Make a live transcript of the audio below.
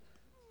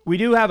We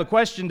do have a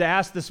question to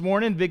ask this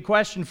morning, big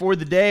question for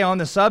the day on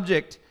the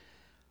subject.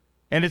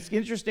 And it's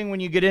interesting when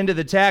you get into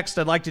the text.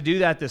 I'd like to do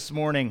that this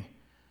morning.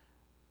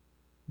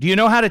 Do you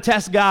know how to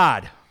test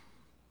God?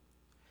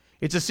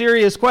 It's a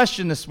serious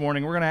question this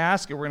morning. We're going to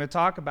ask it. We're going to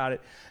talk about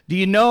it. Do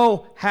you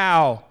know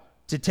how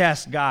to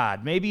test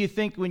God? Maybe you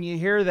think when you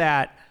hear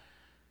that,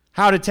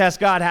 how to test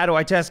God, how do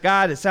I test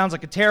God? It sounds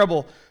like a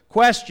terrible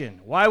question.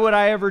 Why would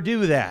I ever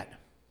do that?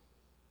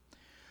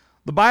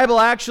 The Bible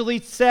actually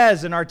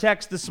says in our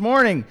text this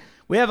morning,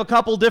 we have a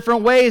couple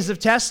different ways of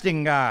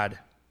testing God.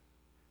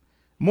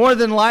 More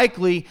than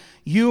likely,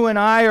 you and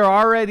I are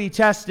already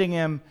testing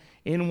Him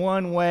in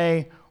one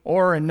way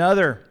or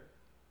another.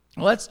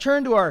 Let's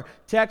turn to our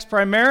text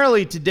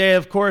primarily today,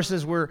 of course,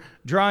 as we're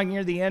drawing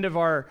near the end of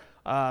our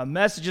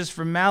Messages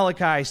from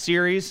Malachi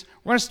series.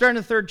 We're going to start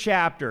in the 3rd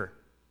chapter.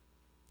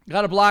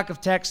 Got a block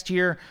of text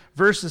here,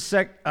 verses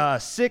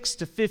 6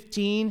 to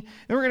 15, and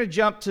we're going to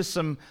jump to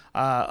some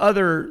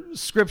other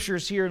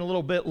scriptures here in a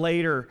little bit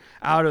later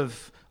out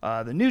of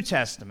the New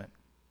Testament.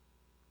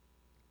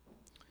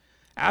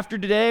 After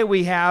today,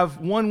 we have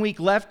 1 week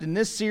left in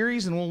this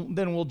series, and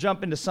then we'll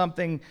jump into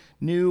something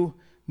new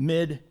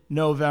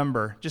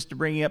mid-November, just to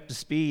bring you up to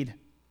speed.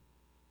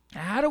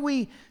 How do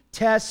we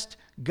test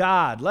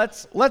God?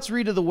 Let's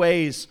read of the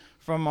ways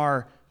from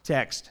our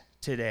text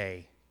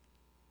today.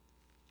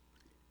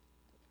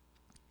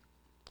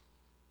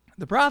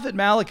 The prophet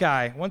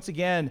Malachi, once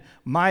again,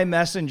 my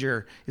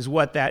messenger is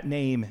what that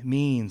name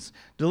means,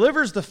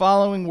 delivers the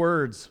following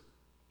words.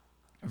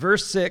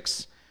 Verse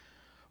 6,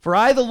 "For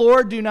I, the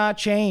Lord, do not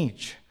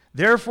change.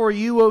 Therefore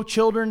you, O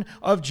children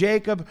of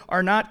Jacob,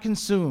 are not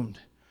consumed.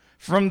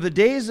 From the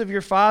days of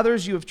your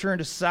fathers you have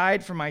turned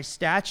aside from my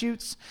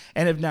statutes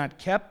and have not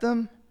kept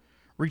them.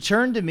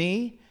 Return to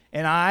me,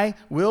 and I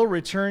will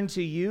return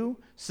to you,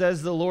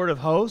 says the Lord of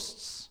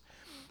hosts.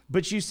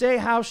 But you say,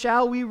 how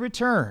shall we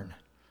return?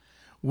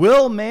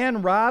 Will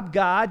man rob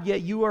God,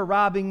 yet you are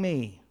robbing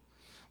me?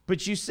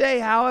 But you say,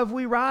 how have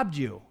we robbed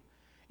you?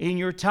 In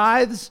your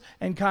tithes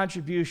and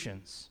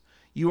contributions.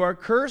 You are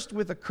cursed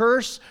with a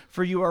curse,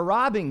 for you are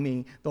robbing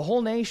me, the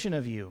whole nation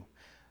of you."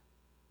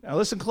 Now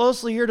listen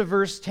closely here to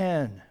verse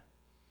 10.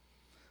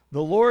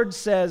 The Lord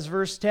says,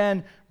 verse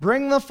 10,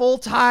 "Bring the full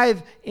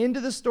tithe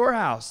into the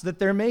storehouse, that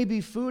there may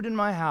be food in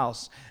my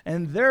house,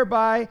 and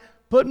thereby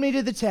put me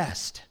to the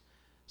test,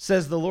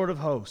 says the Lord of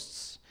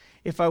hosts.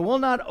 If I will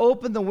not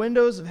open the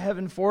windows of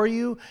heaven for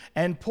you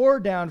and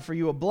pour down for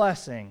you a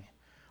blessing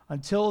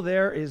until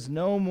there is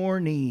no more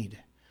need.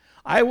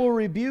 I will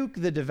rebuke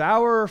the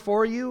devourer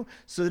for you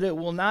so that it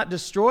will not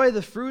destroy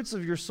the fruits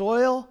of your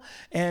soil,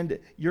 and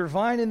your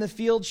vine in the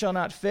field shall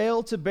not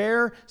fail to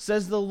bear,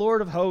 says the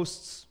Lord of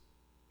hosts.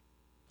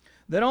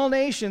 Then all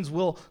nations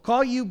will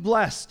call you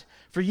blessed,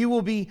 for you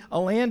will be a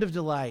land of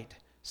delight,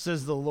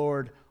 says the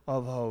Lord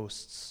of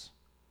hosts."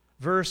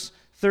 Verse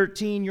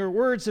 13, "Your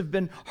words have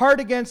been hard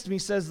against me,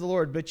 says the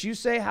Lord. But you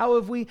say, how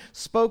have we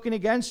spoken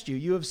against you?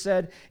 You have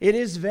said, it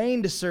is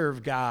vain to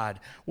serve God.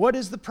 What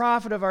is the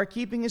profit of our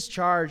keeping his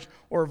charge,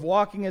 or of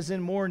walking as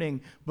in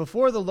mourning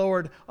before the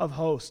Lord of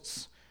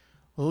hosts?"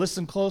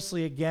 Listen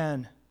closely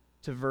again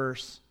to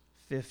verse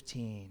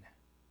 15.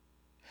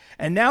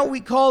 "And now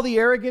we call the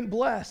arrogant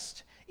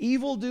blessed.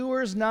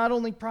 Evildoers not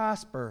only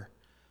prosper,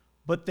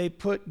 but they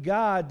put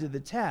God to the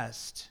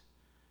test,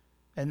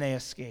 and they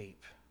escape."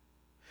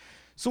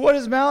 So what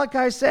does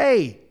Malachi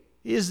say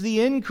is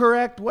the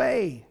incorrect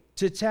way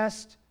to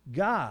test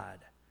God?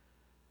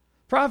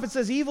 The prophet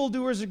says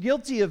evildoers are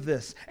guilty of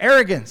this.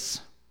 Arrogance.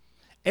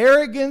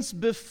 Arrogance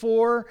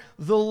before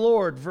the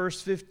Lord.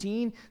 Verse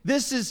 15.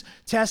 This is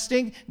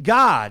testing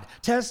God.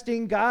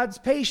 Testing God's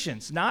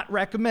patience. Not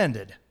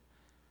recommended.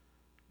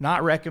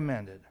 Not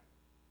recommended.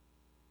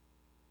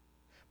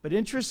 But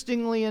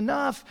interestingly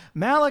enough,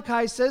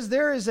 Malachi says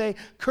there is a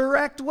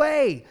correct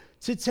way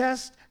to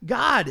test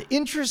God.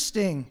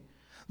 Interesting.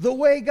 The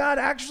way God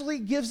actually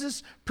gives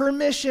us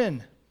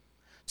permission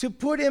to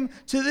put him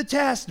to the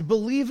test,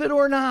 believe it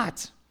or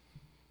not.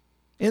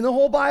 In the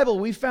whole Bible,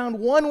 we found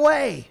one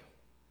way.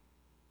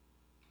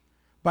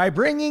 By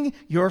bringing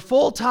your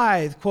full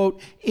tithe,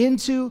 quote,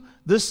 into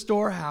the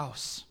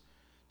storehouse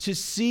to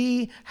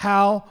see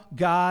how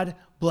God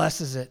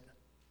blesses it.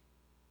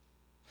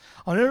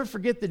 I'll never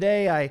forget the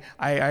day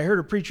I heard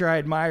a preacher I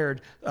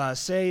admired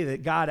say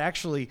that God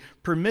actually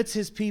permits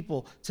his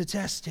people to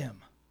test him.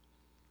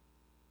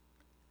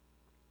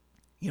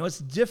 You know, it's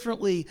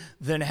differently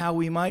than how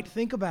we might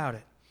think about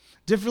it.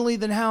 Differently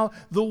than how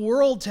the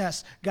world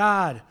tests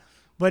God.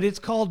 But it's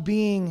called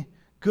being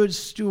good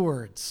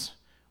stewards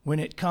when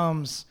it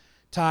comes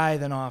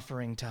tithe and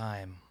offering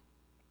time.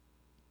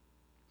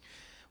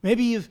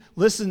 Maybe you've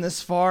listened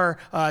this far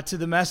to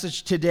the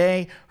message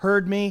today,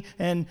 heard me,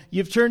 and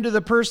you've turned to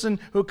the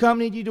person who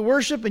accompanied you to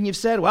worship and you've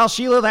said, well,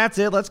 Sheila, that's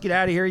it. Let's get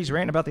out of here. He's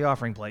ranting about the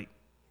offering plate.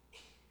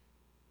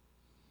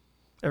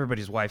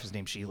 Everybody's wife is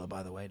named Sheila,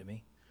 by the way, to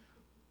me.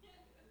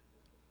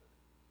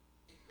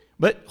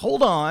 But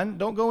hold on,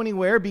 don't go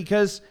anywhere,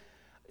 because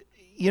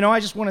I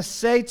just want to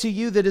say to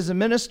you that as a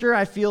minister,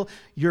 I feel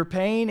your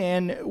pain.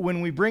 And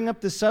when we bring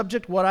up the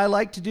subject, what I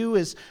like to do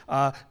is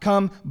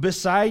come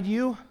beside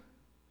you,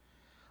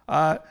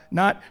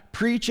 not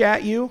preach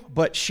at you,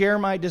 but share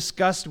my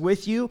disgust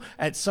with you.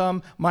 As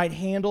some might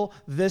handle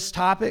this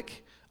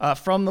topic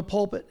from the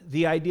pulpit,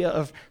 the idea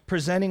of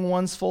presenting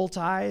one's full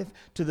tithe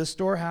to the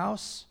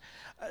storehouse.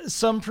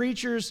 Some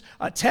preachers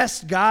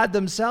test God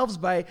themselves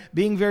by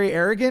being very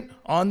arrogant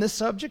on this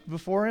subject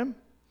before him.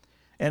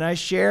 And I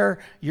share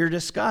your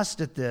disgust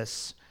at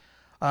this.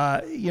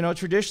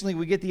 Traditionally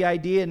we get the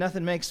idea,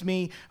 nothing makes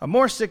me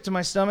more sick to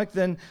my stomach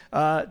than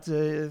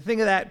to think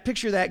of that,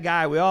 picture that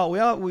guy.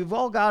 We've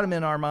all got him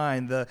in our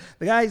mind. The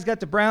guy who's got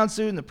the brown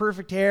suit and the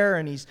perfect hair,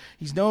 and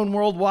he's known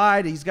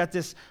worldwide. He's got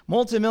this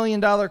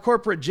multi-million-dollar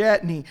corporate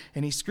jet, and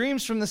he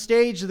screams from the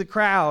stage to the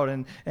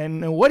crowd.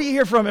 And what do you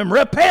hear from him?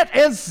 Repent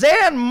and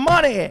send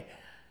money. I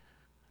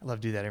love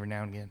to do that every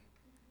now and again.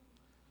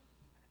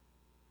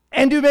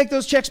 And do make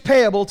those checks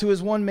payable to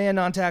his one-man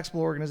non-taxable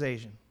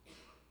organization.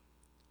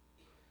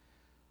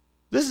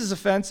 This is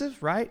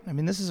offensive, right? I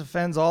mean, this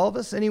offends all of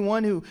us.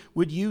 Anyone who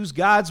would use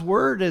God's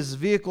word as a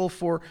vehicle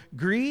for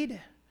greed.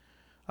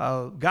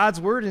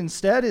 God's word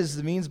instead is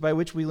the means by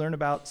which we learn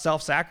about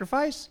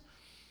self-sacrifice.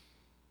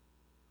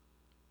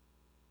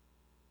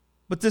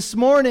 But this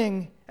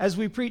morning, as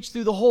we preach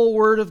through the whole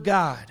word of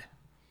God,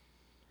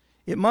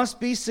 it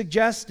must be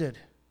suggested,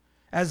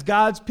 as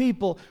God's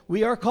people,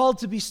 we are called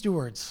to be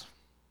stewards.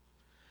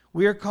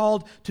 We are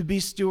called to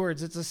be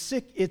stewards. It's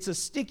a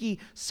sticky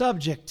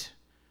subject,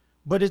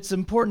 but it's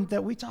important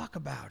that we talk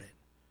about it.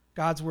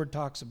 God's word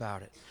talks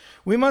about it.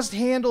 We must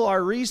handle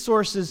our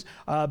resources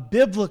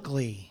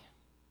biblically.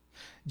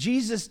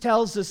 Jesus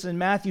tells us in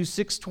Matthew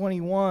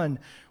 6:21,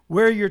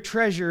 where your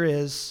treasure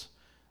is,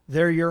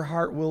 there your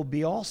heart will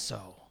be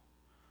also.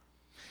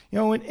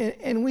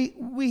 And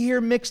we hear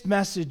mixed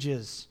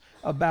messages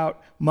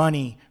about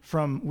money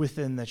from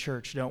within the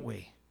church, don't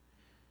we?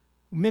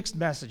 Mixed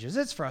messages.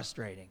 It's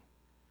frustrating.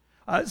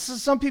 So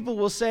some people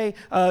will say,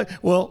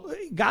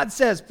 God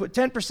says put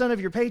 10%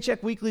 of your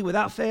paycheck weekly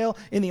without fail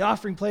in the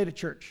offering plate at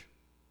church.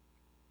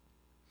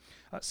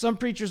 Some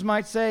preachers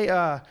might say,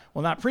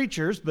 not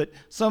preachers, but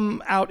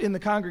some out in the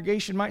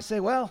congregation might say,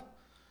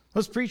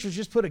 those preachers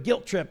just put a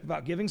guilt trip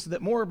about giving so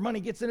that more money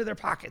gets into their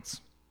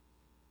pockets.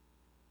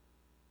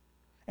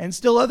 And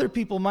still other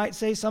people might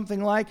say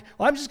something like,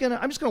 I'm just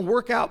gonna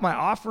work out my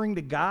offering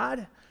to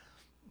God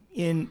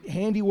in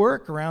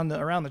handiwork around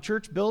the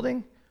church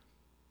building.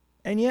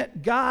 And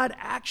yet God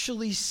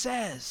actually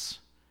says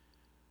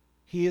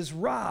he is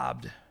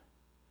robbed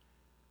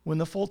when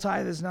the full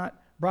tithe is not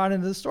brought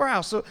into the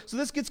storehouse. So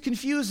this gets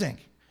confusing.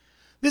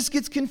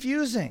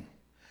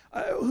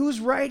 Who's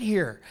right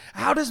here?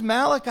 How does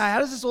Malachi, how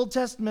does this Old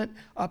Testament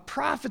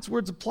prophet's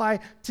words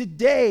apply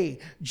today?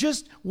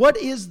 Just what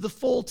is the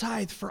full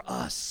tithe for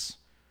us?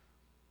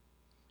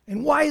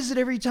 And why is it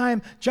every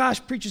time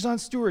Josh preaches on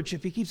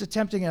stewardship, he keeps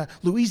attempting a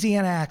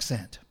Louisiana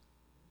accent?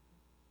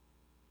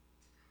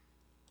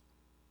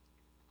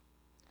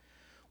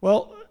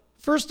 Well,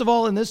 first of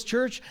all, in this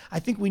church, I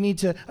think we need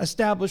to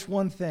establish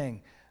one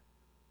thing.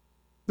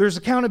 There's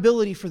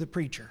accountability for the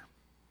preacher.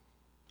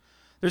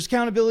 There's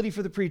accountability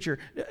for the preacher,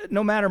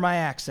 no matter my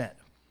accent.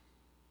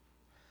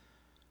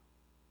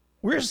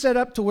 We're set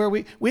up to where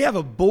we have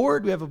a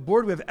board, we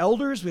have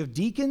elders, we have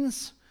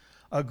deacons,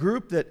 a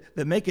group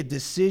that make a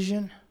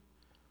decision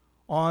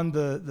on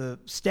the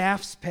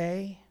staff's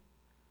pay.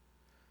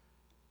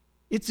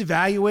 It's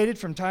evaluated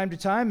from time to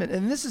time,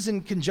 and this is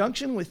in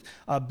conjunction with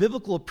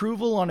biblical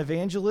approval on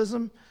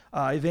evangelism,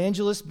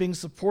 evangelists being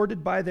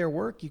supported by their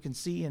work. You can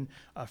see in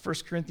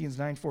 1 Corinthians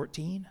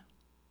 9:14.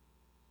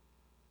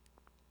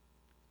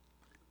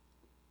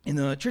 In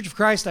the Church of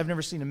Christ, I've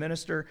never seen a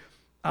minister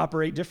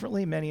operate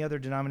differently, many other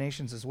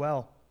denominations as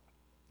well.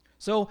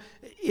 So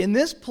in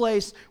this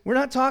place, we're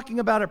not talking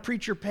about a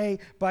preacher pay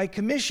by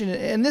commission,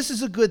 and this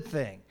is a good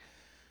thing.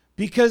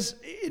 Because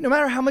no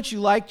matter how much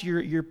you liked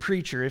your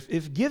preacher,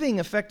 if giving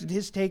affected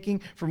his taking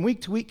from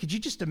week to week, could you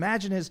just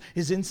imagine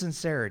his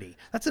insincerity?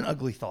 That's an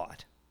ugly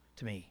thought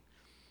to me.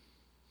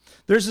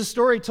 There's a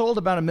story told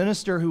about a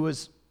minister who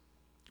was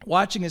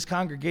watching his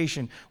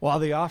congregation while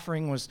the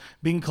offering was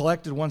being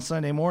collected one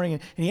Sunday morning,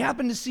 and he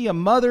happened to see a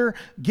mother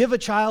give a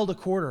child a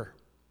quarter.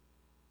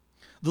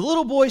 The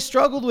little boy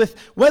struggled with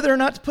whether or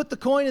not to put the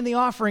coin in the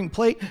offering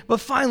plate,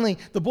 but finally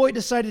the boy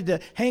decided to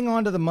hang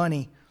on to the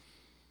money.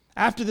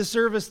 After the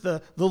service,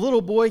 the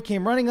little boy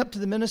came running up to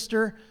the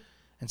minister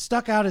and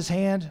stuck out his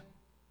hand.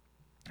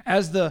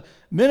 As the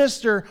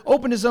minister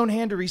opened his own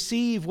hand to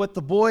receive what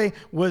the boy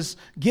was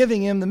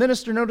giving him, the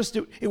minister noticed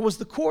it was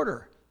the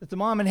quarter that the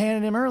mom had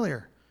handed him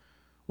earlier.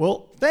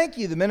 Well, thank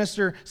you, the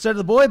minister said to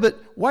the boy, but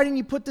why didn't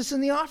you put this in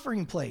the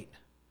offering plate?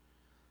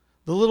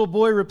 The little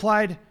boy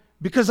replied,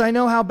 because I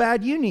know how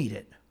bad you need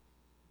it.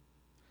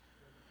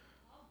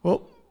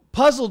 Well,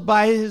 puzzled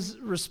by his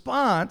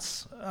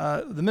response,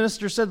 the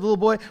minister said to the little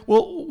boy,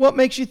 well, what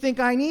makes you think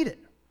I need it?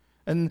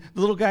 And the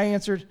little guy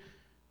answered,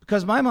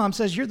 because my mom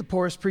says you're the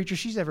poorest preacher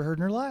she's ever heard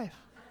in her life.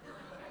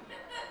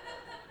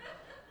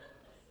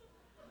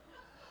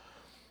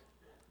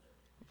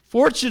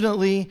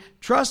 Fortunately,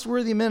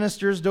 trustworthy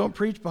ministers don't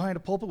preach behind a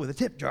pulpit with a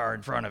tip jar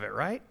in front of it,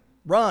 right?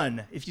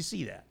 Run if you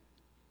see that.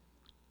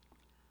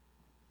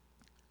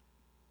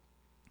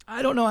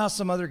 I don't know how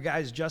some other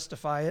guys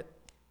justify it,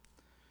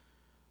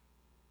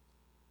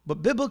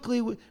 but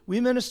biblically, we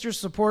ministers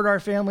support our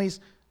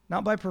families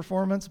not by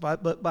performance,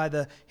 but by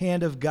the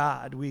hand of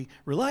God. We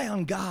rely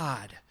on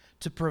God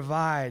to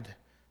provide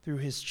through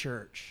his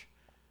church.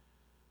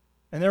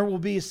 And there will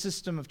be a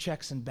system of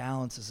checks and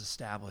balances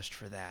established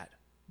for that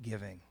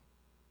giving.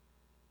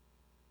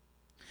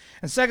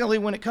 And secondly,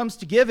 when it comes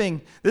to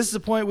giving, this is a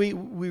point we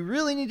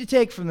really need to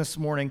take from this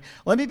morning.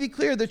 Let me be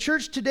clear, the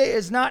church today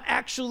is not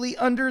actually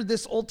under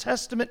this Old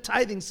Testament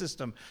tithing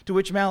system to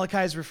which Malachi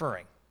is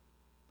referring.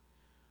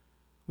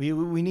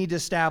 We need to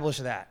establish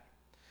that.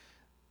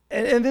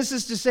 And this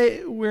is to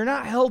say, we're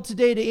not held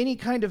today to any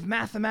kind of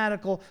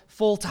mathematical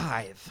full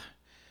tithe.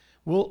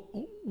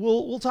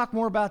 We'll talk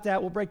more about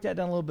that. We'll break that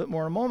down a little bit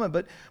more in a moment.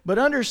 But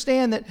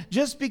understand that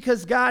just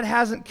because God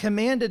hasn't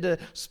commanded a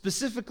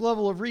specific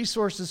level of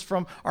resources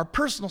from our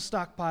personal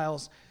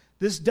stockpiles,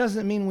 this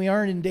doesn't mean we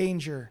aren't in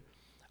danger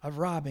of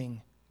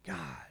robbing God.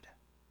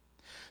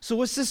 So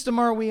what system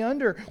are we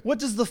under? What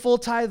does the full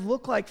tithe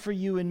look like for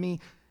you and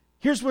me?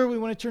 Here's where we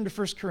want to turn to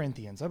 1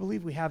 Corinthians. I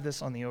believe we have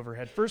this on the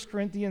overhead. 1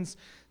 Corinthians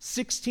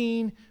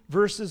 16,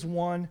 verses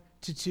 1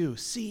 to 2.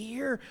 See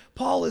here,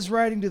 Paul is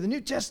writing to the New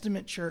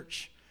Testament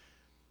church.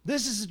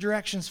 This is the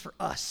directions for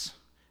us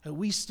that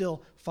we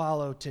still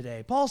follow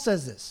today. Paul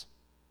says this.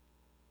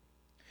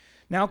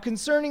 Now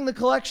concerning the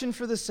collection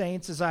for the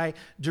saints, as I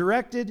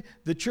directed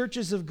the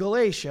churches of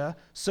Galatia,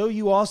 so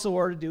you also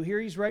are to do.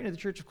 Here he's writing to the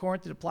church of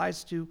Corinth. It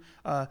applies to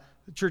the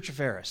church of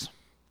Pharis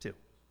too.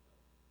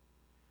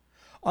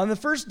 On the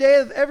first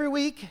day of every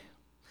week,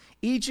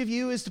 each of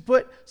you is to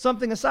put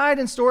something aside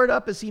and store it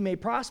up as he may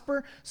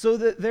prosper, so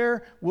that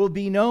there will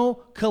be no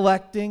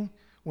collecting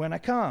when I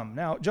come.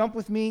 Now, jump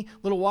with me a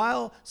little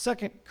while. 2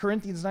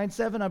 Corinthians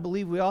 9:7, I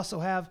believe we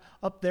also have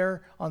up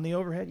there on the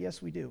overhead.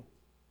 Yes, we do.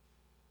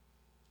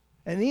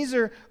 And these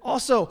are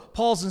also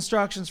Paul's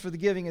instructions for the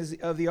giving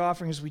of the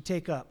offering as we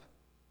take up.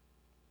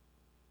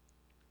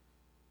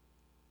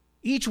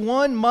 Each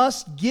one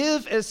must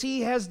give as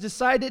he has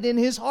decided in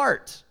his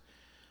heart,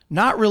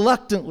 not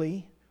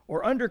reluctantly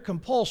or under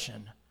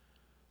compulsion,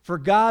 for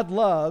God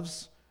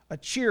loves a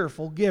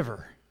cheerful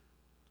giver.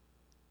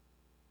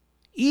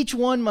 Each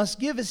one must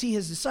give as he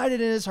has decided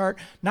in his heart,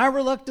 not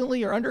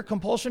reluctantly or under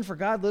compulsion, for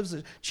God loves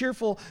a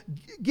cheerful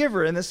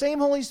giver. And the same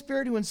Holy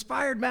Spirit who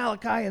inspired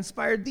Malachi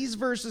inspired these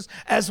verses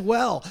as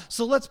well.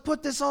 So let's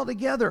put this all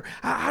together.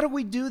 How do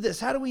we do this?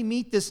 How do we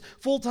meet this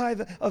full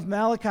tithe of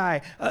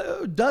Malachi?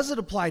 Does it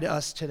apply to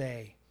us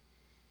today?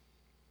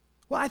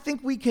 Well, I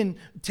think we can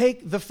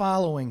take the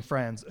following,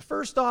 friends.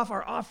 First off,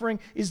 our offering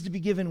is to be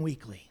given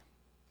weekly.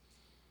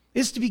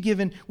 Is to be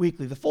given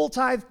weekly. The full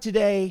tithe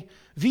today,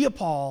 via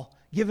Paul,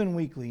 given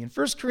weekly. In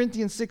 1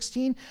 Corinthians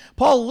 16,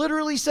 Paul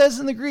literally says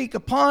in the Greek,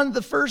 upon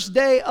the first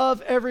day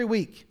of every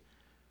week.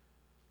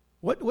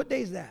 What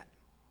day is that?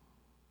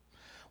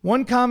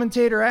 One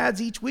commentator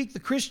adds, each week the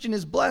Christian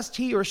is blessed,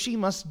 he or she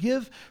must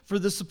give for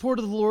the support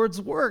of the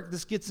Lord's work.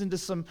 This gets into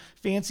some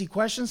fancy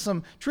questions,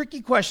 some tricky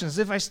questions.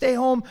 If I stay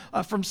home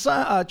from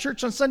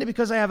church on Sunday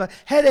because I have a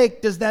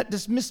headache, does that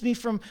dismiss me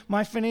from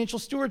my financial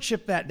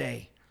stewardship that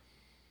day?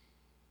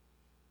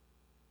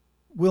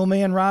 Will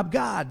man rob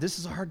God? This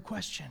is a hard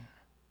question.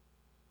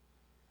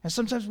 And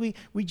sometimes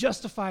we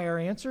justify our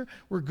answer.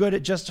 We're good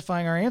at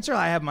justifying our answer.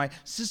 I have my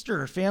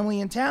sister or family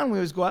in town. We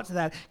always go out to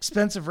that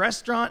expensive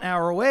restaurant an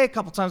hour away a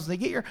couple times when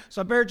they get here.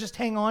 So I better just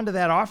hang on to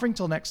that offering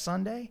till next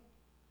Sunday.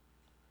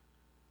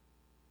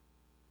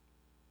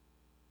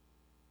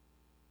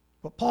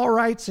 But Paul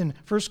writes in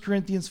 1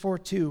 Corinthians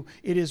 4:2,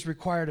 it is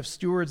required of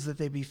stewards that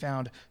they be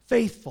found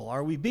faithful.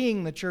 Are we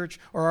being the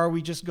church or are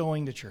we just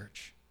going to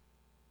church?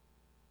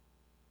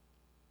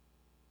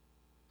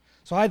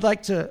 So I'd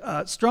like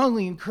to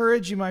strongly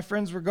encourage you, my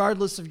friends,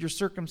 regardless of your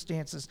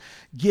circumstances,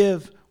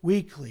 give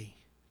weekly.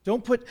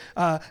 Don't put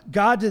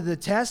God to the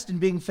test in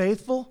being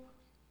faithful.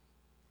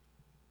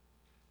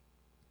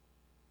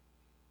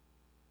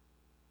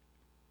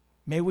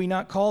 May we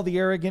not call the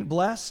arrogant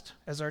blessed,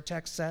 as our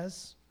text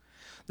says.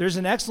 There's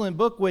an excellent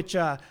book which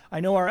I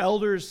know our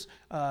elders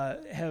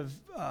have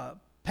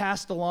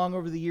passed along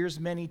over the years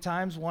many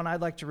times. One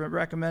I'd like to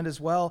recommend as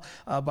well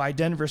by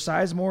Denver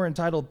Sizemore,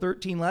 entitled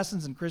 13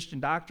 Lessons in Christian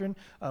Doctrine.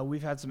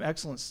 We've had some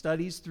excellent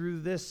studies through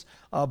this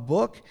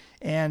book,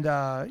 and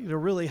it'll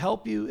really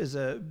help you as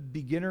a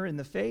beginner in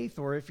the faith,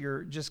 or if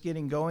you're just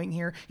getting going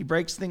here. He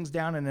breaks things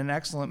down in an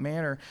excellent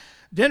manner.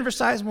 Denver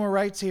Sizemore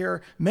writes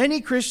here,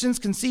 many Christians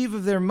conceive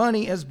of their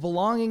money as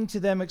belonging to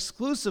them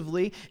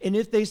exclusively, and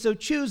if they so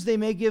choose, they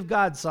may give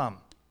God some.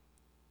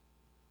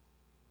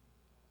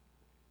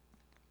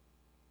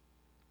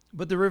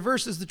 But the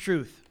reverse is the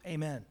truth.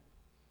 Amen.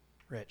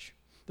 Rich.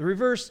 The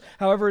reverse,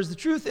 however, is the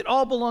truth. It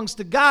all belongs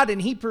to God,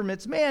 and he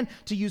permits man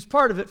to use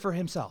part of it for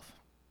himself.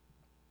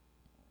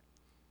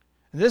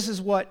 And this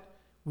is what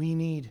we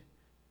need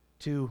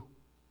to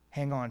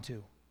hang on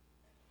to.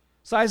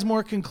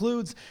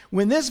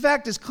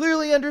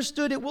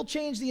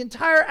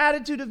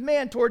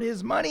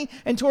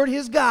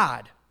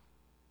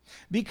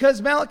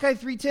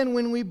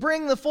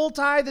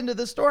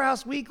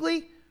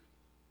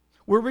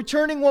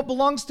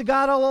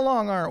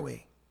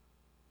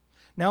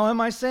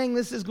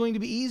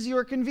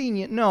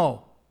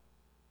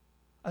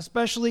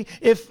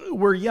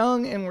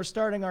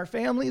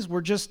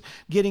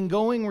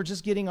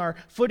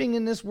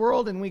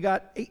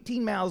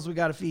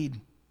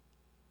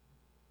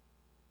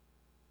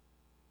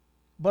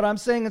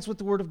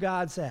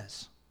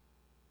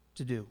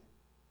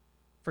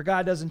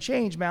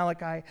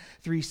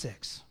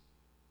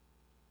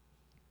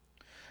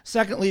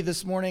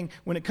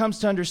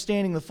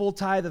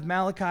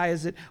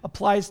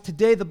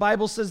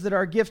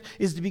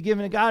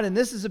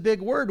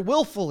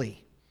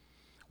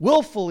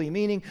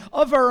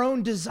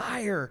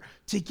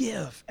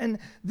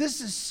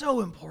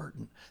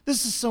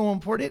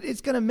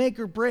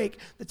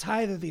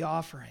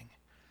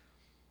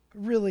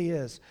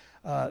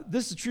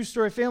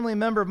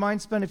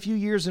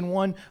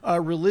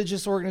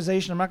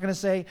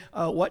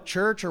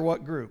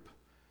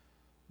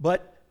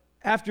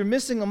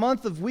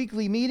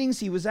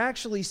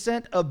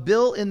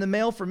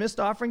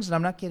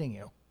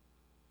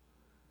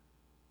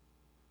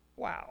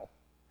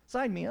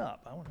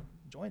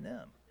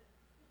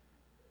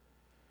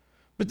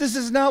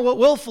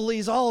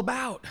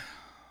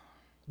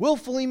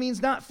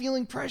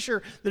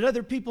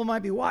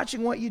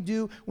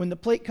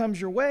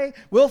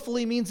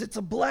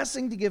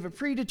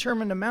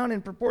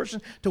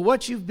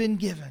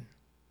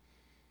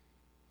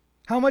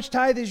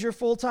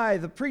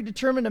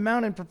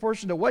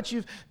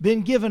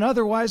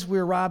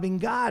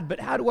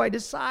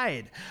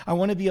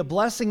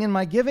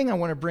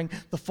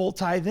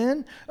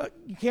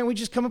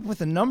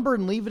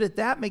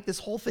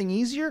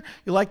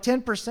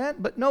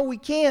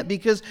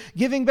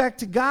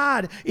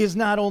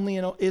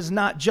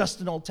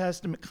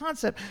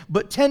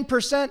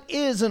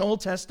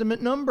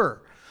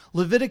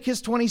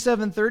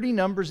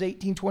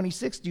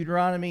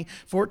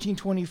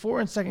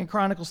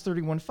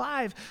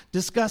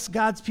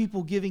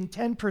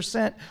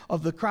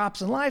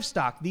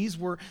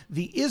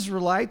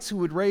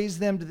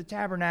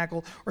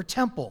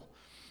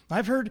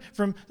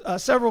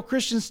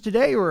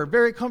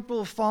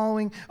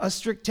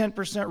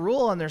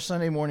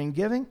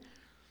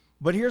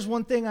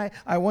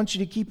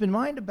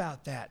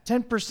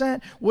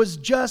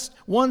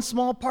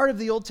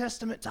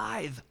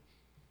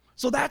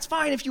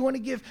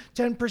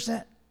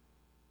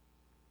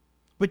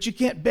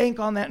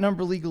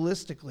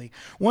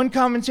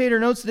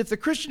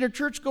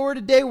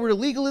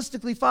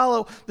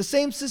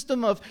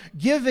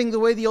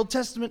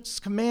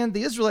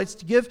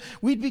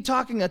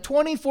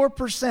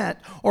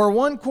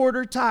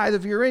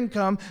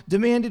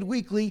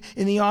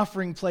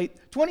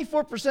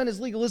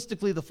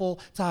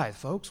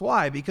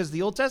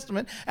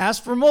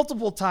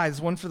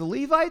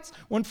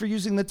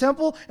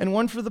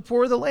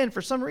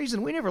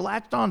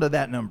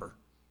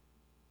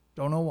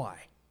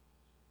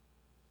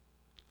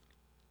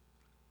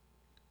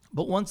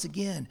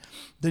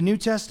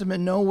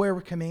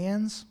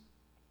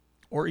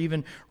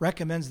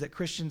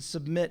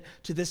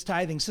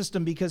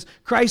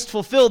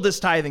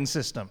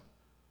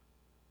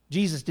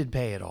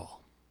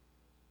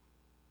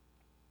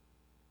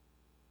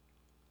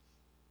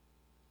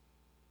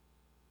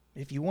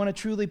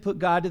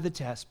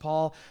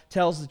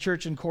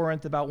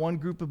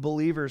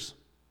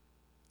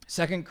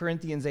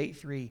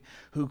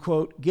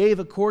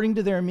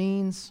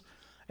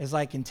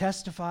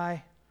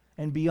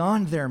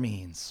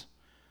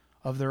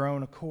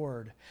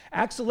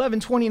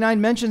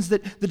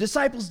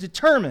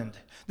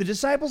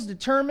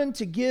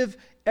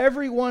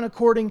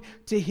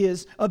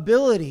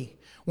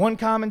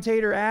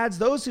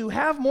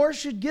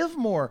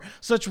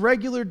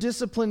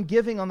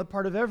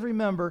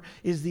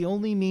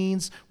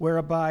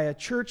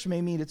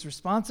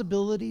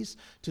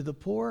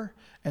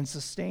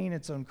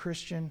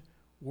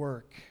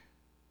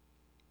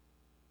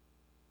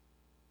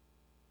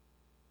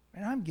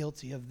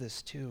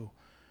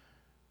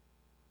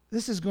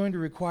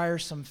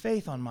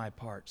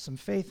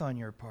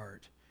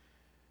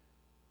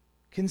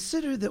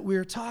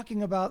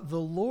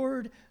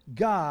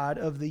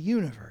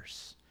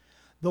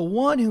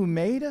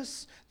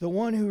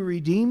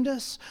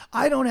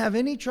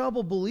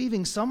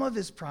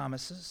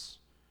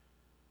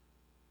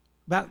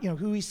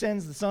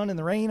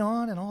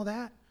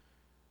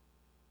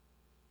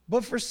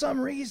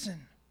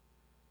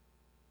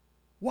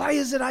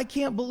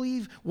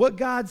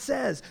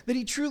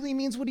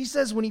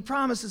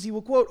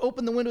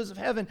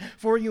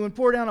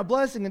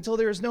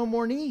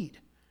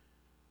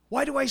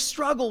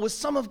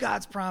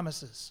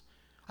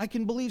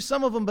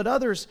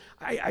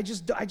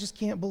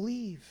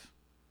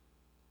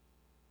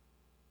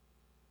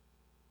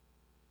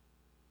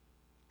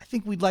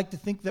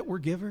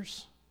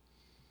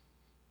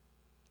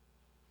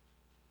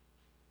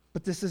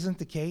 But this isn't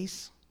the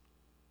case.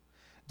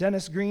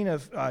 Dennis Green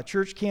of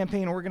Church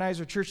Campaign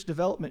Organizer Church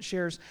Development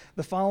shares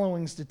the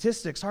following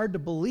statistics. Hard to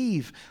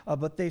believe,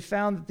 but they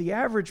found that the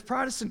average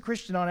Protestant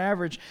Christian on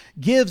average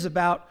gives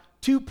about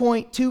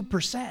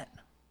 2.2%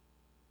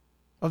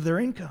 of their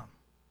income.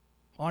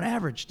 On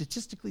average,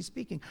 statistically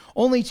speaking,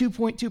 only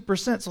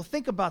 2.2%. So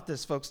think about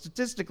this, folks,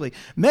 statistically.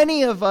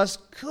 Many of us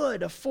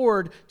could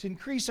afford to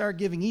increase our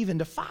giving even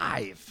to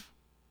 5%.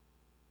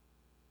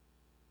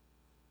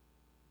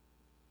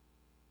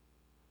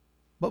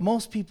 But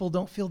most people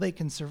don't feel they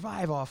can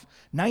survive off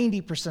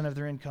 90% of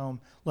their income,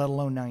 let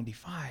alone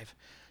 95%.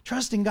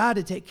 Trusting God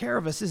to take care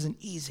of us isn't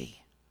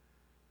easy.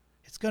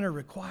 It's going to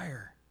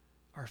require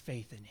our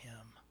faith in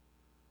Him.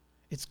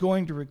 It's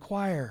going to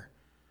require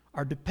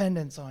our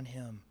dependence on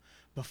Him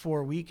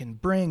before we can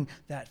bring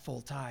that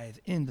full tithe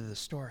into the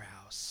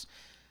storehouse.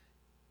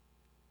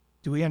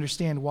 Do we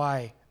understand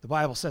why the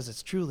Bible says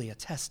it's truly a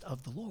test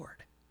of the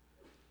Lord?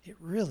 It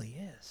really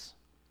is.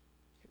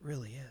 It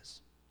really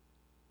is.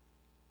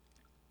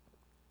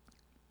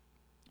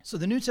 So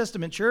the New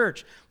Testament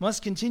church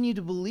must continue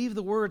to believe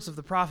the words of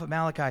the prophet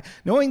Malachi,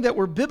 knowing that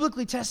we're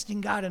biblically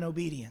testing God in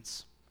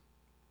obedience.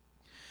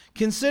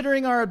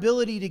 Considering our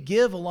ability to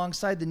give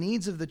alongside the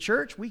needs of the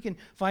church, we can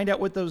find out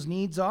what those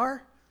needs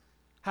are.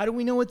 How do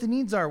we know what the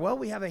needs are? Well,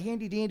 we have a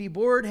handy-dandy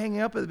board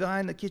hanging up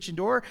behind the kitchen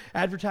door,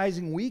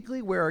 advertising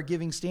weekly where our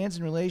giving stands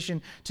in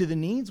relation to the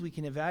needs. We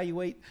can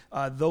evaluate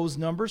those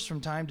numbers from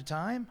time to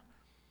time.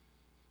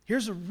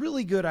 Here's a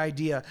really good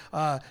idea.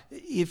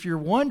 If you're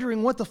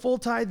wondering what the full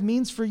tithe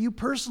means for you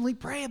personally,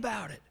 pray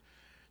about it.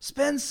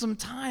 Spend some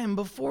time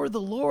before the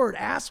Lord.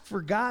 Ask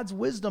for God's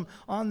wisdom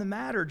on the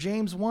matter.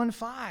 James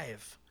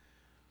 1:5.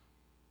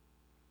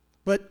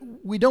 But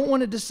we don't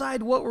want to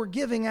decide what we're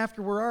giving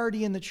after we're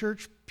already in the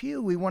church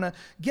pew. We want to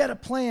get a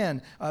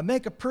plan,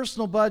 make a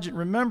personal budget,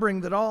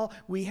 remembering that all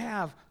we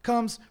have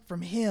comes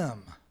from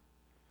Him.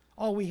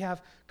 All we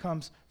have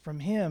comes from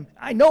Him.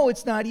 I know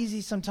it's not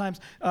easy sometimes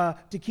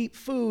to keep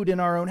food in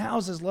our own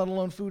houses, let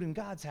alone food in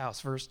God's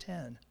house, verse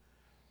 10.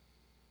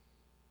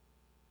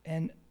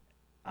 And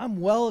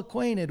I'm well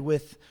acquainted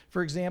with,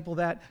 for example,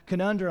 that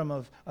conundrum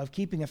of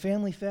keeping a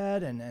family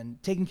fed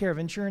and taking care of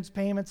insurance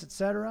payments,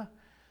 etc.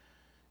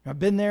 I've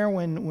been there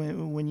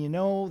when you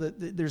know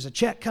that there's a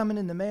check coming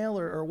in the mail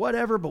or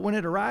whatever, but when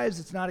it arrives,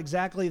 it's not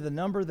exactly the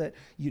number that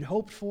you'd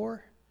hoped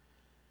for.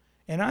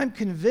 And I'm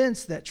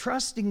convinced that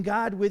trusting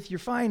God with your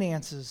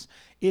finances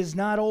is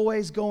not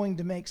always going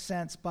to make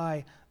sense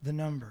by the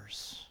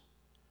numbers.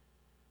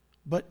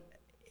 But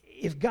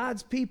if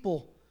God's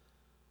people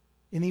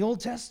in the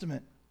Old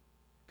Testament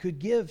could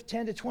give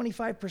 10 to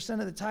 25%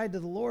 of the tithe to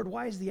the Lord,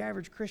 why is the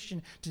average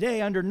Christian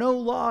today, under no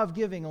law of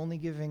giving, only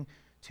giving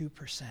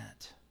 2%?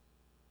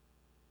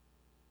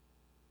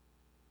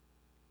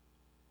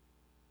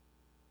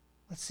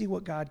 Let's see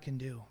what God can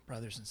do,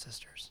 brothers and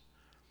sisters.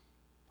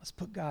 Let's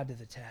put God to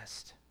the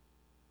test.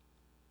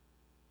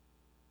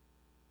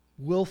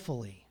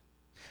 Willfully.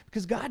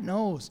 Because God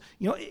knows,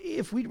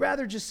 if we'd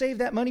rather just save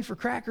that money for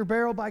Cracker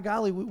Barrel, by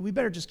golly, we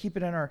better just keep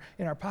it in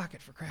our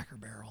pocket for Cracker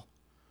Barrel.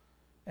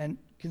 And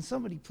can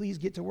somebody please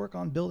get to work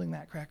on building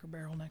that Cracker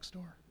Barrel next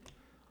door?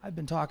 I've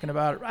been talking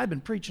about it. I've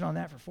been preaching on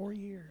that for 4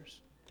 years.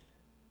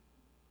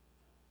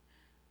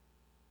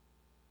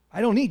 I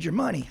don't need your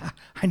money.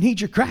 I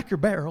need your Cracker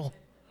Barrel.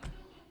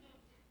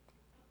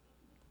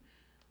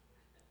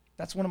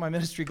 That's one of my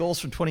ministry goals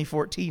from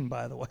 2014,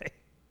 by the way.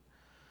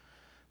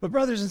 But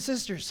brothers and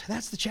sisters,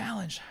 that's the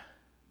challenge.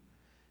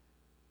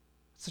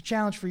 It's a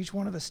challenge for each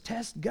one of us.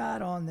 Test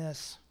God on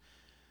this.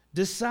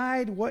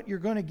 Decide what you're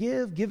going to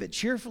give. Give it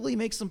cheerfully.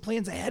 Make some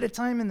plans ahead of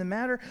time in the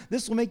matter.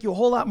 This will make you a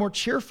whole lot more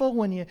cheerful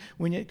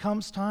when it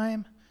comes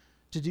time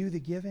to do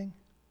the giving.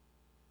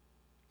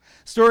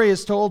 Story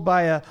is told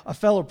by a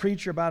fellow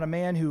preacher about a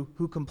man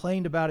who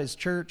complained about his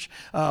church,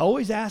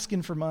 always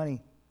asking for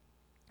money.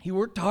 He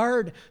worked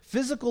hard,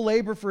 physical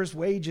labor for his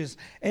wages,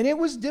 and it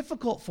was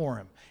difficult for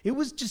him. It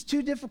was just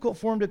too difficult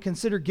for him to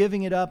consider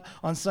giving it up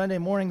on Sunday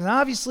mornings. And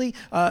obviously,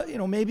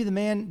 maybe the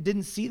man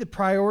didn't see the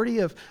priority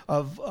of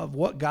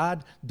what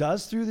God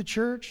does through the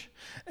church.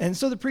 And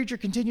so the preacher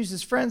continues.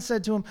 His friend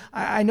said to him,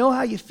 I know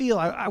how you feel.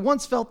 I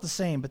once felt the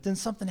same, but then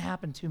something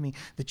happened to me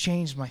that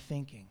changed my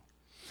thinking.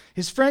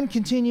 His friend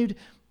continued,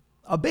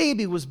 a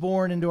baby was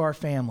born into our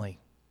family.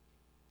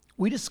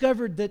 We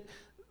discovered that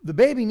the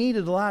baby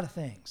needed a lot of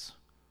things.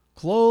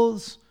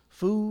 Clothes,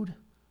 food,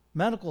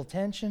 medical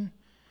attention,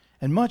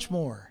 and much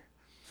more.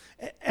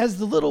 As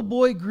the little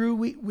boy grew,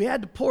 we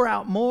had to pour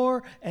out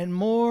more and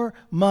more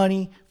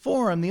money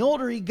for him. The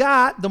older he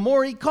got, the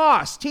more he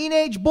cost.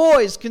 Teenage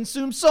boys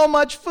consume so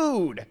much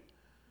food.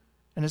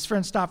 And his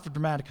friend stopped for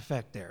dramatic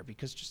effect there,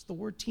 because just the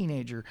word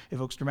teenager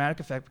evokes dramatic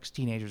effect because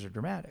teenagers are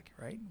dramatic,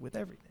 right, with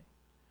everything.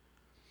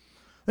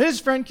 Then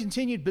his friend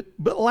continued,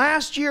 but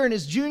last year in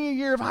his junior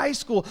year of high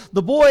school,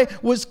 the boy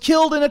was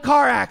killed in a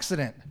car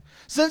accident.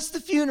 Since the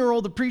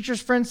funeral, the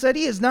preacher's friend said,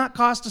 he has not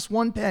cost us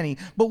 1 penny.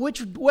 But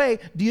which way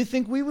do you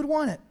think we would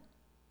want it?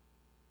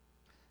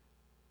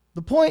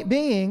 The point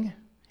being,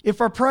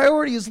 if our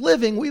priority is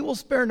living, we will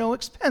spare no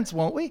expense,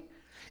 won't we?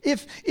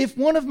 If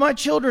one of my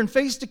children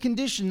faced a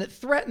condition that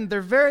threatened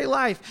their very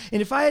life,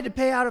 and if I had to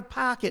pay out of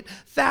pocket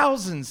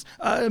thousands,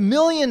 $1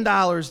 million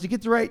to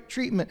get the right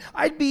treatment,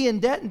 I'd be in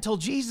debt until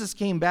Jesus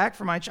came back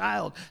for my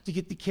child to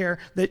get the care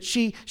that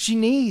she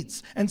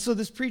needs. And so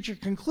this preacher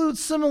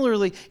concludes,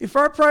 similarly, if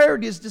our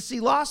priority is to see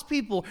lost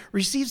people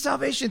receive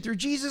salvation through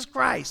Jesus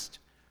Christ,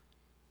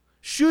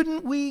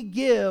 shouldn't we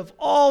give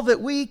all that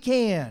we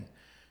can,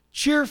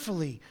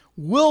 cheerfully,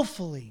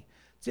 willfully,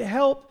 to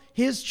help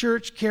his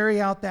church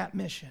carry out that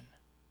mission?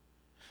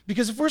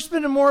 Because if we're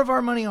spending more of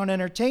our money on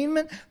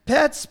entertainment,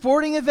 pets,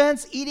 sporting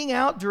events, eating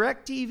out,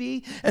 direct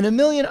TV, and a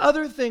million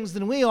other things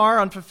than we are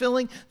on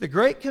fulfilling the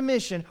Great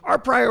Commission, our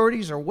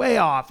priorities are way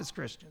off as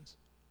Christians.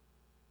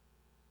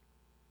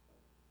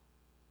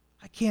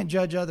 I can't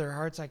judge other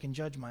hearts, I can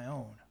judge my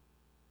own.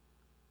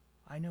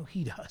 I know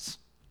he does.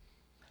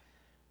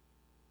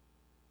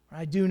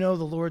 I do know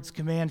the Lord's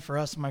command for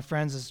us, my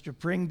friends, is to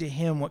bring to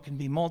him what can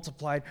be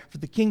multiplied for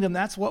the kingdom.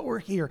 That's what we're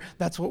here.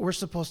 That's what we're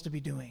supposed to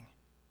be doing.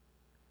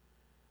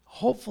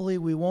 Hopefully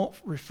we won't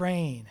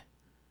refrain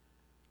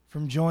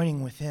from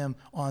joining with him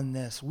on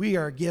this. We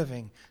are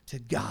giving to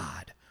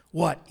God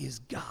what is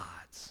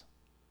God's,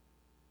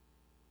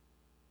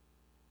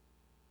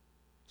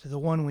 to the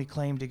one we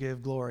claim to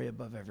give glory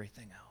above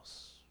everything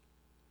else.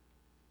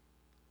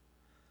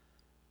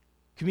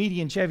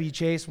 Comedian Chevy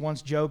Chase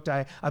once joked,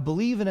 I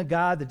believe in a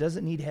God that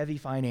doesn't need heavy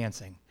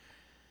financing.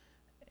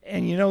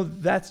 And you know,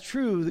 that's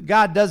true.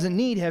 God doesn't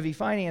need heavy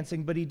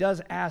financing, but he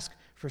does ask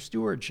for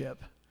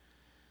stewardship.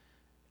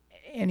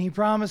 And he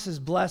promises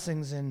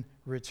blessings in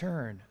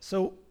return.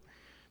 So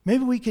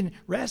maybe we can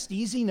rest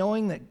easy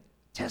knowing that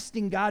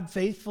testing God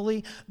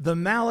faithfully, the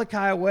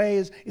Malachi way,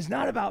 is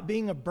not about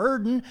being a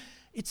burden.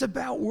 It's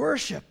about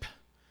worship.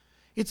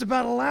 It's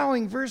about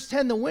allowing, verse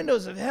 10, the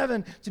windows of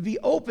heaven to be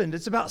opened.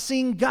 It's about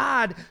seeing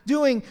God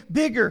doing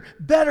bigger,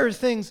 better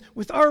things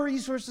with our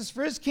resources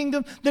for his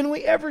kingdom than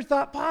we ever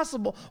thought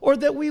possible, or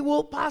that we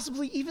will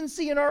possibly even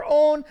see in our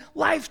own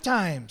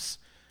lifetimes.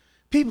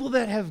 People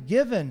that have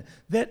given,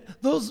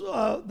 that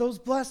those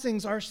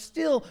blessings are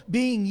still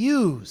being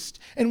used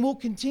and will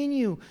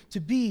continue to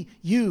be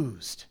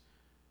used.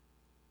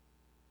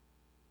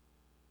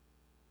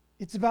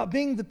 It's about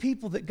being the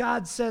people that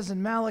God says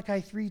in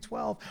Malachi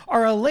 3:12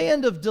 are a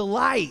land of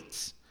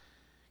delight.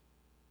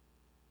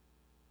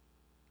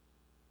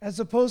 As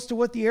opposed to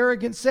what the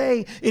arrogant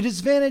say, it is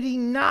vanity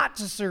not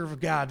to serve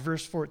God,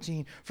 verse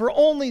 14. For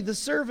only the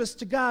service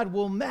to God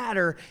will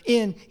matter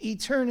in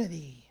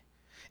eternity.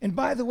 And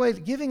by the way,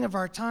 the giving of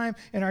our time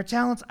and our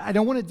talents, I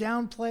don't want to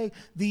downplay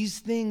these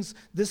things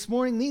this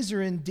morning. These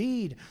are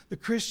indeed the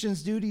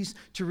Christian's duties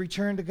to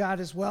return to God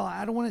as well.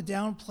 I don't want to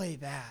downplay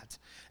that.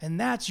 And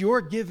that's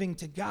your giving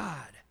to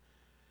God.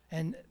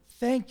 And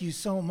thank you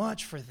so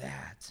much for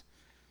that.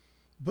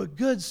 But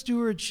good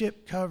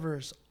stewardship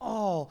covers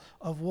all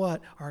of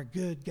what our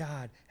good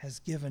God has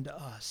given to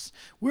us.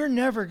 We're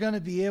never going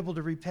to be able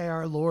to repay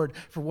our Lord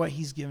for what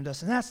he's given to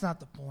us, and that's not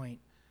the point.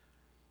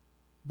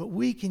 But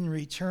we can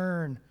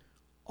return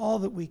all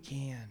that we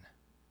can,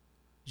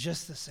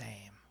 just the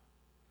same.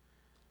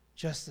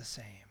 Just the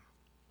same.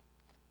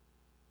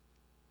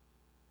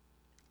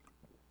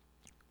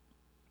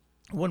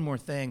 One more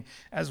thing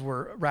as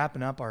we're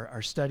wrapping up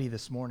our study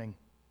this morning.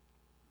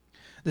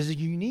 There's a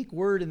unique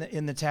word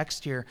in the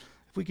text here.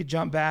 If we could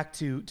jump back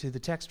to the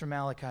text from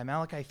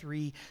Malachi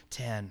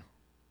 3:10.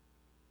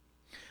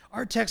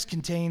 Our text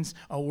contains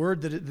a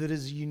word that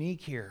is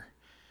unique here.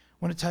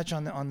 I want to touch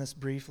on this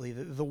briefly.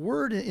 The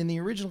word in the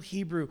original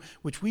Hebrew,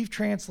 which we've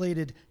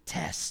translated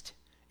test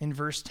in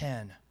verse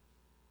 10,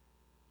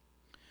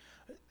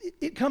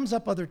 it comes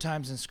up other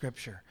times in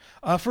Scripture.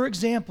 For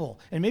example,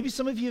 and maybe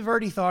some of you have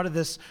already thought of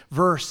this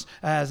verse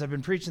as I've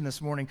been preaching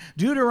this morning,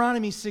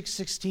 Deuteronomy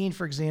 6:16,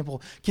 for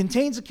example,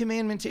 contains a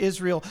commandment to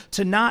Israel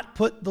to not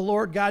put the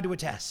Lord God to a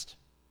test.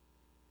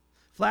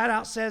 Flat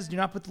out says, do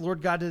not put the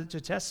Lord God to a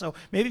test. So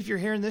maybe if you're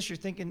hearing this, you're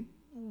thinking,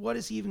 what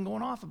is he even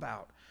going off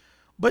about?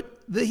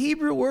 But the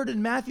Hebrew word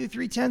in Matthew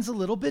 3:10 is a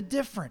little bit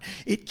different.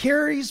 It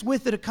carries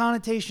with it a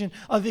connotation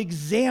of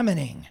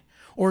examining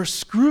or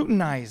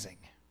scrutinizing.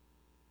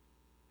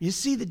 You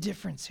see the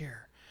difference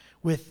here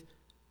with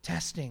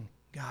testing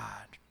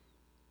God.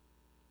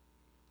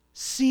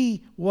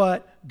 See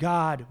what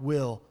God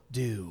will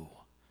do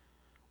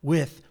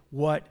with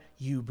what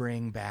you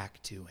bring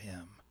back to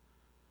him.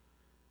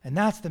 And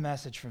that's the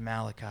message from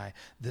Malachi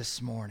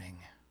this morning.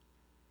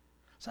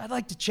 So I'd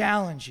like to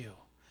challenge you.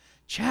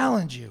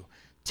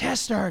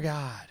 Test our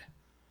God.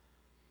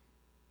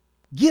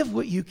 Give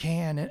what you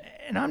can.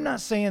 And I'm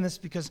not saying this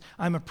because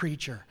I'm a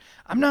preacher.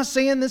 I'm not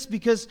saying this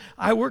because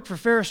I work for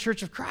Ferris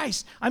Church of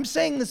Christ. I'm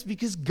saying this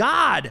because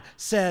God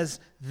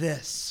says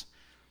this.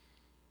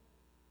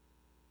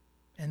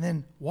 And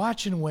then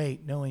watch and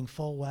wait, knowing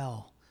full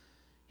well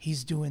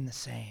he's doing the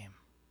same,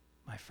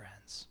 my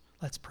friends.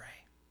 Let's pray.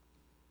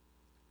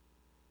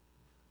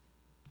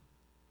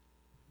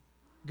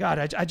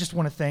 God, I just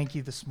want to thank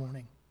you this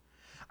morning.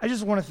 I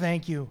just want to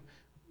thank you.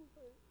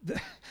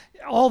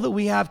 All that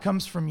we have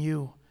comes from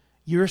you.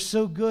 You're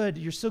so good.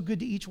 You're so good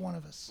to each one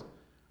of us.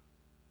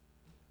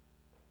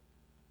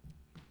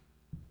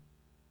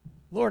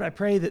 Lord, I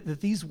pray that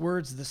these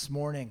words this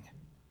morning,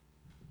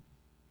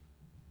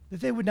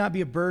 that they would not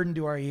be a burden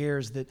to our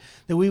ears, that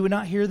we would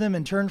not hear them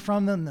and turn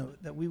from them,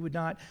 that we would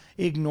not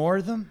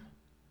ignore them.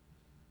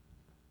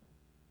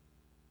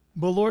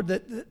 But Lord,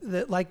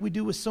 that like we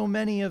do with so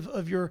many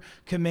of your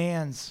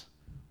commands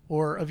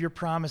or of your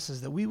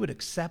promises, that we would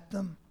accept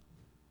them,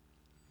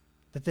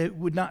 that they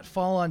would not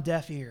fall on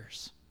deaf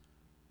ears,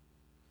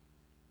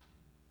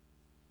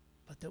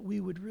 but that we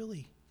would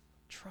really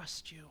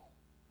trust you.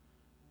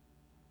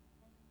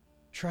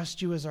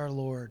 Trust you as our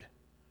Lord.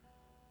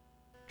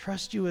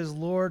 Trust you as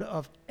Lord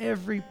of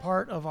every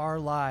part of our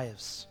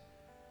lives.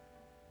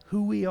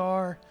 Who we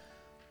are,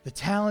 the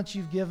talents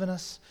you've given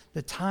us,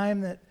 the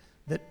time that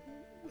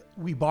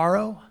we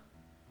borrow,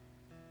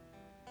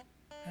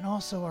 and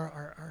also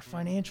our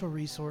financial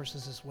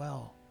resources as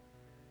well.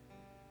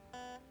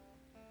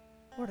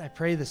 Lord, I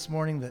pray this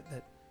morning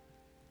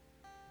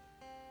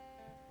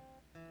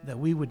that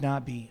we would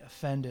not be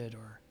offended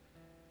or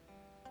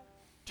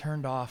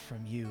turned off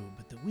from you,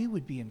 but that we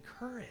would be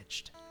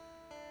encouraged.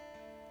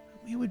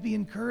 We would be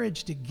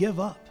encouraged to give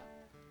up,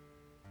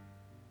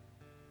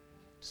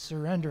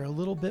 surrender a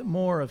little bit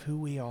more of who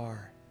we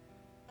are.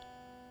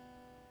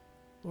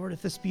 Lord,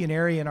 if this be an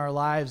area in our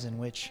lives in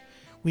which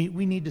we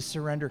need to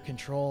surrender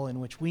control, in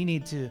which we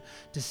need to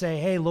say,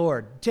 hey,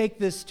 Lord, take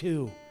this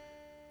too.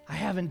 I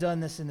haven't done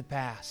this in the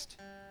past.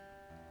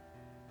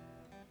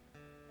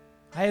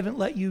 I haven't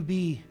let you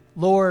be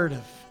Lord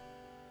of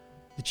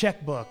the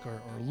checkbook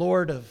or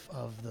Lord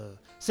of the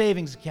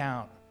savings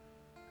account,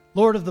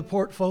 Lord of the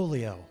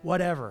portfolio,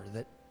 whatever,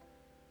 that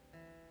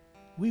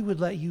we would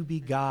let you be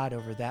God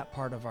over that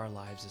part of our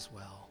lives as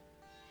well.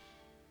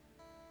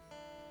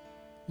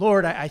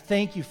 Lord, I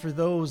thank you for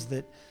those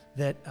that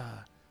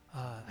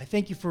I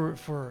thank you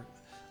for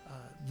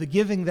the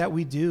giving that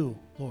we do,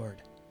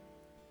 Lord.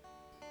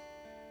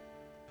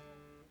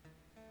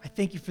 I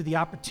thank you for the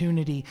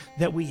opportunity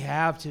that we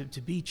have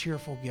to be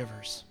cheerful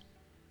givers.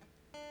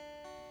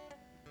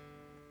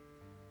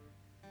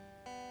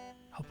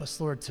 Help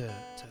us, Lord, to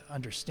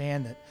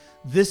understand that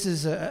this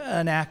is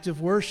an act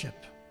of worship.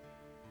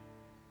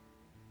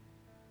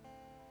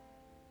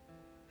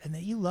 And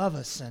that you love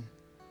us and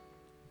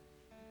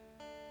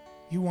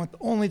you want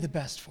only the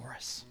best for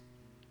us.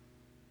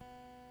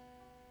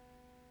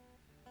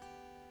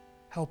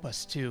 Help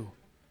us to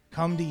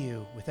come to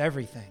you with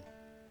everything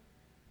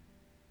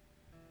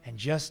and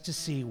just to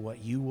see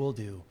what you will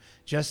do,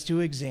 just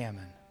to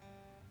examine.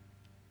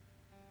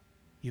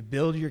 You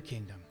build your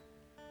kingdom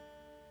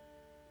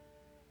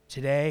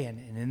today and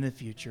in the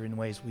future in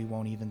ways we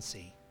won't even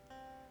see.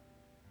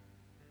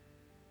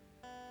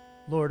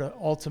 Lord,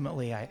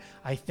 ultimately,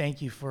 I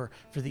thank you for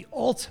the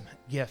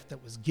ultimate gift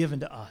that was given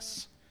to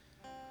us.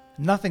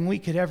 Nothing we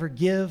could ever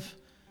give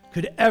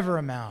could ever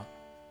amount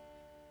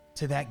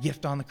to that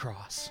gift on the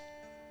cross.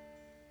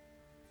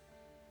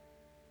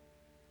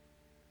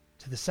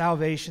 To the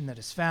salvation that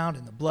is found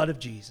in the blood of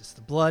Jesus,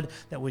 the blood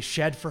that was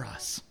shed for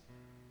us.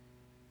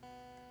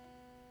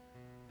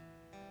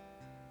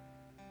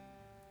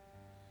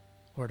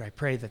 Lord, I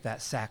pray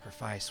that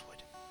sacrifice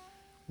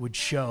would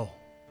show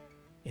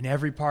in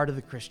every part of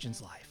the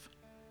Christian's life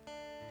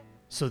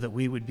so that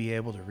we would be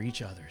able to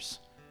reach others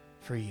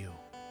for you.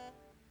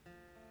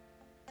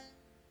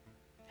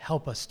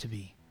 Help us to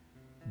be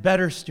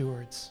better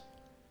stewards.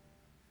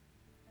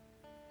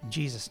 In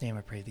Jesus' name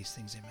I pray these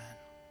things, amen.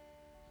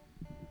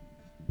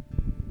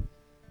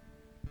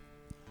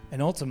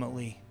 And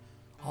ultimately,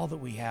 all that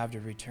we have to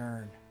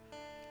return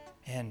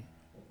and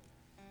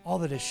all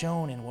that is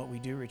shown in what we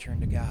do return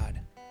to God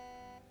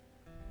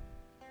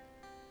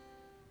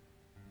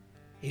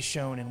is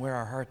shown in where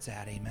our heart's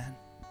at, amen.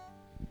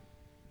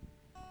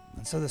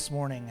 And so this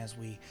morning, as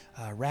we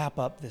wrap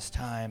up this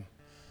time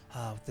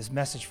with this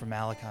message from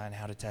Malachi on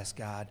how to test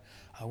God,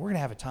 we're going to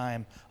have a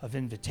time of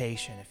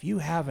invitation. If you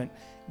haven't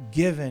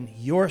given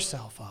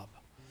yourself up,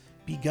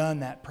 begun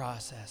that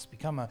process,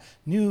 become a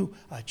new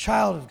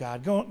child of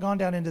God, gone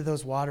down into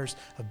those waters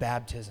of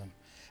baptism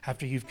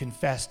after you've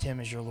confessed him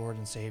as your Lord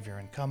and Savior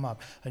and come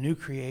up a new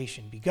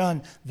creation,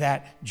 begun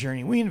that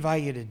journey, we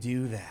invite you to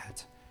do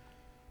that.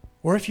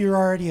 Or if you're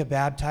already a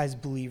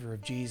baptized believer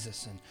of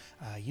Jesus and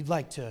you'd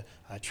like to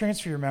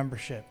transfer your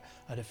membership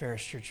to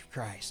Ferris Church of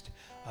Christ,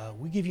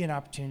 we give you an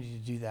opportunity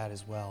to do that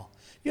as well.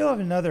 If you have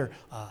another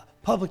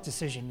public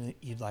decision that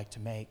you'd like to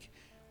make,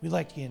 we'd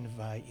like to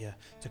invite you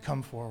to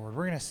come forward.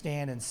 We're going to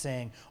stand and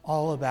sing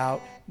all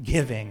about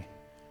giving.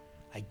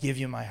 I give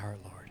you my heart,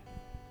 Lord.